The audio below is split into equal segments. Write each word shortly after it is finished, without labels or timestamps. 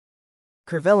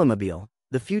Kervelomobile,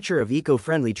 the future of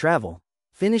eco-friendly travel.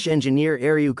 Finnish engineer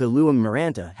Eeriukka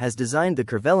Luom-Maranta has designed the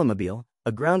Kervelomobile,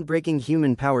 a groundbreaking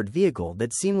human-powered vehicle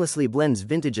that seamlessly blends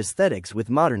vintage aesthetics with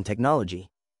modern technology.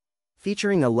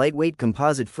 Featuring a lightweight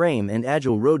composite frame and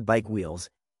agile road bike wheels,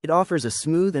 it offers a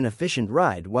smooth and efficient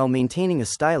ride while maintaining a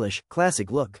stylish,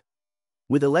 classic look.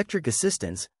 With electric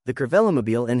assistance, the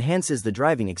Kervelomobile enhances the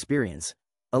driving experience,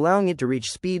 allowing it to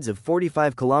reach speeds of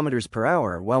 45 km per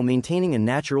hour while maintaining a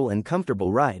natural and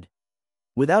comfortable ride.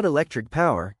 Without electric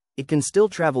power, it can still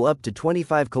travel up to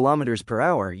 25 km per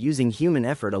hour using human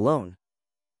effort alone.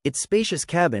 Its spacious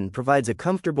cabin provides a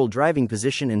comfortable driving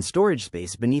position and storage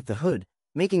space beneath the hood,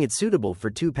 making it suitable for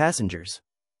 2 passengers.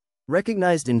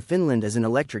 Recognized in Finland as an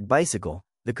electric bicycle,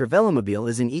 the Kervelomobile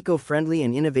is an eco-friendly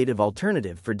and innovative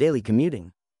alternative for daily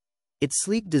commuting. Its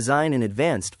sleek design and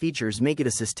advanced features make it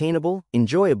a sustainable,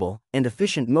 enjoyable, and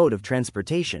efficient mode of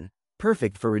transportation,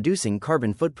 perfect for reducing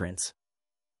carbon footprints.